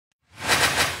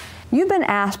You've been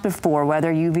asked before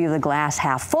whether you view the glass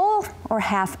half full or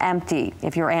half empty.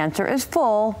 If your answer is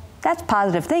full, that's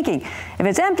positive thinking. If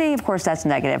it's empty, of course, that's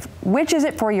negative. Which is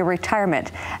it for your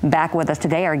retirement? Back with us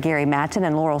today are Gary Mattson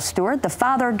and Laurel Stewart, the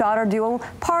father-daughter duo,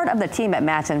 part of the team at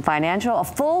Mattson Financial, a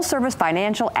full-service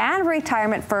financial and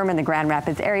retirement firm in the Grand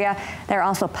Rapids area. They're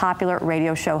also popular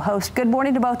radio show hosts. Good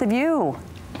morning to both of you.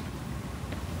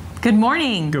 Good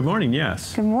morning. Good morning,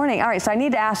 yes. Good morning. All right, so I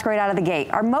need to ask right out of the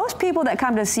gate. Are most people that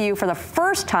come to see you for the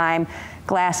first time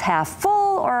glass half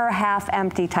full or half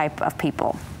empty type of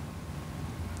people?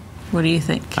 What do you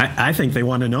think? I think they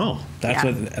want to know. That's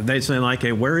what they say, like,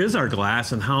 hey, where is our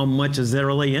glass and how much is there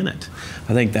really in it?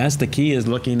 I think that's the key, is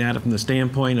looking at it from the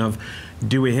standpoint of,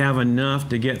 do we have enough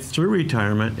to get through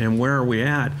retirement, and where are we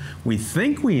at? We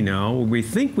think we know, we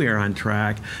think we are on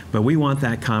track, but we want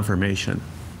that confirmation.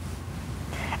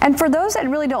 And for those that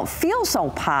really don't feel so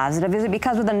positive, is it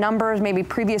because of the numbers, maybe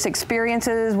previous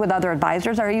experiences with other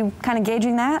advisors? Are you kind of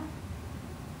gauging that?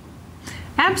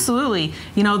 Absolutely.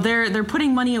 You know, they're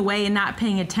putting money away and not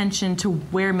paying attention to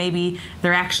where maybe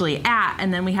they're actually at.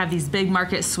 And then we have these big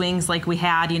market swings like we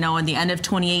had, you know, in the end of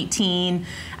 2018,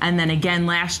 and then again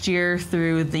last year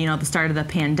through the, the start of the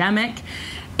pandemic.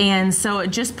 And so it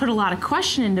just put a lot of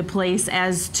question into place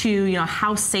as to,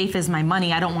 how safe is my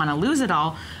money? I don't want to lose it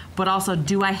all. But also,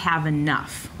 do I have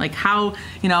enough? Like, how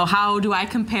do I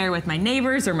compare with my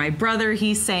neighbors or my brother?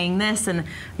 He's saying this, and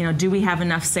do we have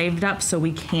enough saved up so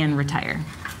we can retire?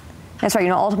 That's right.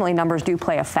 Ultimately, numbers do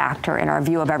play a factor in our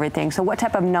view of everything. So what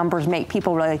type of numbers make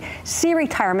people really see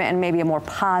retirement in maybe a more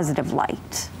positive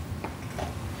light?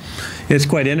 It's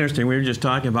quite interesting. We were just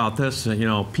talking about this.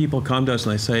 People come to us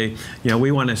and they say, we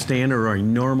want a standard or a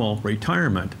normal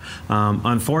retirement.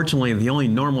 Unfortunately, the only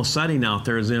normal setting out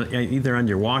there is either on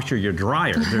your washer or your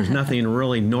dryer. There's nothing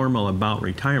really normal about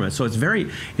retirement. So it's very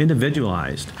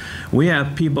individualized. We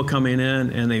have people coming in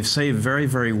and they've saved very,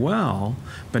 very well,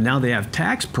 but now they have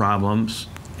tax problems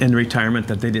in retirement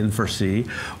that they didn't foresee,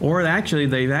 or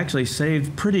they've actually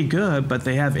saved pretty good, but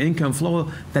they have income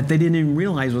flow that they didn't even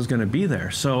realize was going to be there.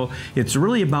 So it's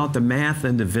really about the math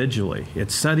individually.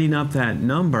 It's setting up that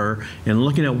number and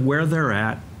looking at where they're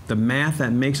at, the math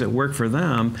that makes it work for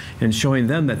them, and showing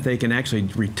them that they can actually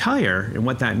retire and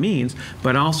what that means,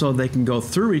 but also they can go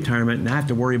through retirement and not have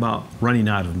to worry about running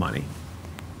out of money.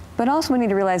 But also we need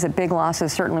to realize that big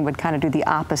losses certainly would kind of do the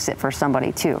opposite for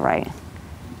somebody too, right?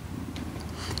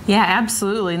 Yeah,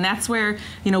 absolutely. And that's where,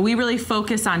 we really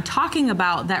focus on talking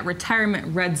about that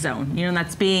retirement red zone,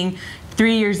 that's being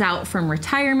 3 years out from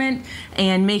retirement,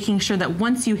 and making sure that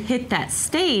once you hit that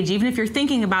stage, even if you're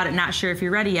thinking about it, not sure if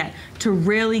you're ready yet, to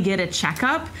really get a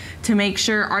checkup to make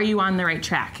sure, are you on the right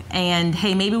track? And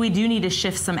hey, maybe we do need to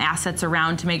shift some assets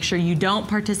around to make sure you don't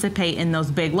participate in those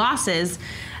big losses.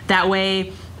 That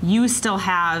way, you still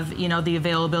have, the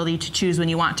availability to choose when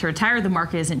you want to retire. The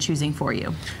market isn't choosing for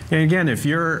you. And again, if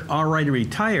you're already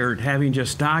retired, having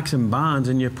just stocks and bonds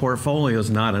in your portfolio is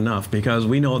not enough, because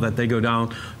we know that they go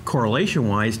down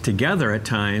correlation-wise together at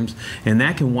times, and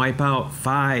that can wipe out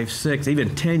 5, 6,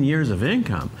 even 10 years of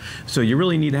income. So you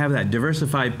really need to have that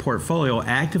diversified portfolio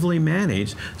actively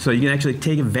managed so you can actually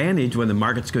take advantage when the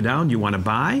markets go down. You want to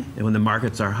buy, and when the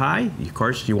markets are high, of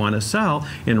course, you want to sell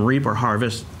and reap or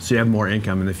harvest so you have more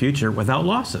income in the future without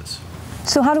losses.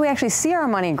 So how do we actually see our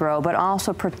money grow, but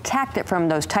also protect it from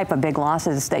those type of big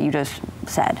losses that you just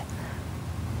said?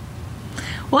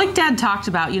 Well, like Dad talked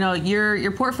about,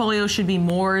 your portfolio should be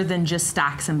more than just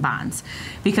stocks and bonds,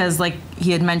 because like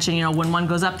he had mentioned, when one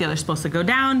goes up, the other's supposed to go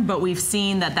down, but we've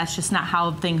seen that that's just not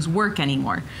how things work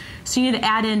anymore. So you need to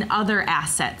add in other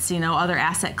assets, other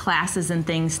asset classes and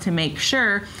things to make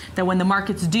sure that when the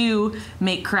markets do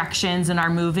make corrections and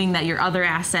are moving, that your other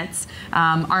assets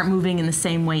aren't moving in the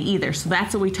same way either. So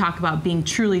that's what we talk about, being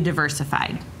truly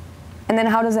diversified. And then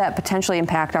how does that potentially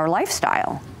impact our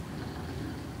lifestyle?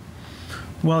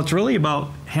 Well, it's really about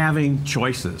having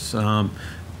choices.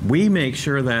 We make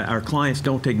sure that our clients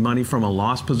don't take money from a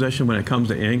loss position when it comes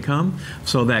to income.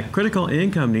 So that critical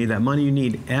income need, that money you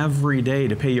need every day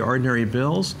to pay your ordinary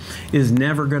bills, is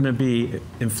never going to be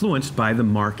influenced by the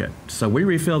market. So we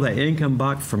refill that income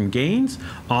bucket from gains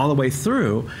all the way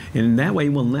through, and that way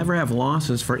we'll never have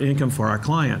losses for income for our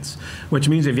clients. Which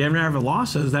means if you ever have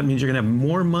losses, that means you're going to have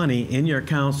more money in your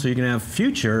account, so you can have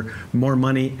future more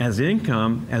money as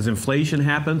income as inflation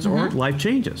happens or life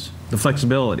changes. The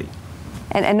flexibility.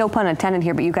 And no pun intended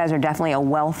here, but you guys are definitely a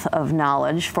wealth of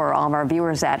knowledge for all of our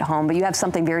viewers at home, but you have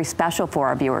something very special for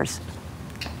our viewers.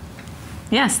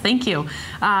 Yes, thank you.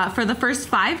 For the first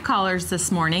 5 callers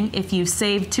this morning, if you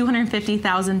save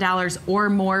 $250,000 or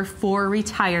more for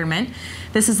retirement,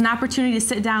 this is an opportunity to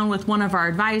sit down with one of our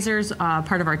advisors,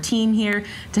 part of our team here,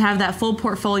 to have that full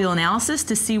portfolio analysis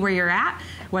to see where you're at,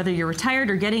 whether you're retired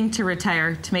or getting to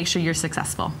retire, to make sure you're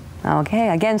successful. Okay,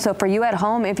 again, so for you at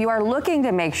home, if you are looking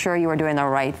to make sure you are doing the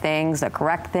right things, the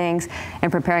correct things,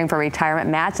 and preparing for retirement,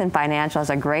 Mattson Financial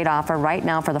has a great offer right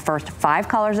now for the first 5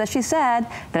 callers, as she said,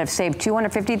 that have saved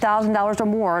 $250,000 or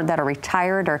more, that are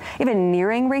retired or even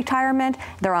nearing retirement.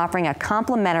 They're offering a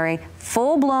complimentary,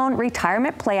 full-blown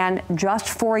retirement plan just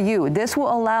for you. This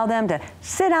will allow them to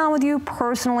sit down with you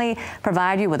personally,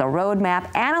 provide you with a roadmap,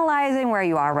 analyzing where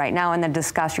you are right now, and then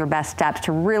discuss your best steps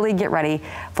to really get ready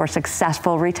for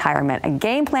successful retirement. A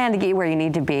game plan to get you where you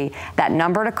need to be. That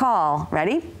number to call,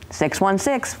 ready?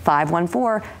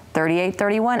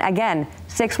 616-514-3831. Again,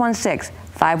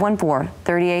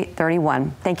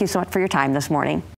 616-514-3831. Thank you so much for your time this morning.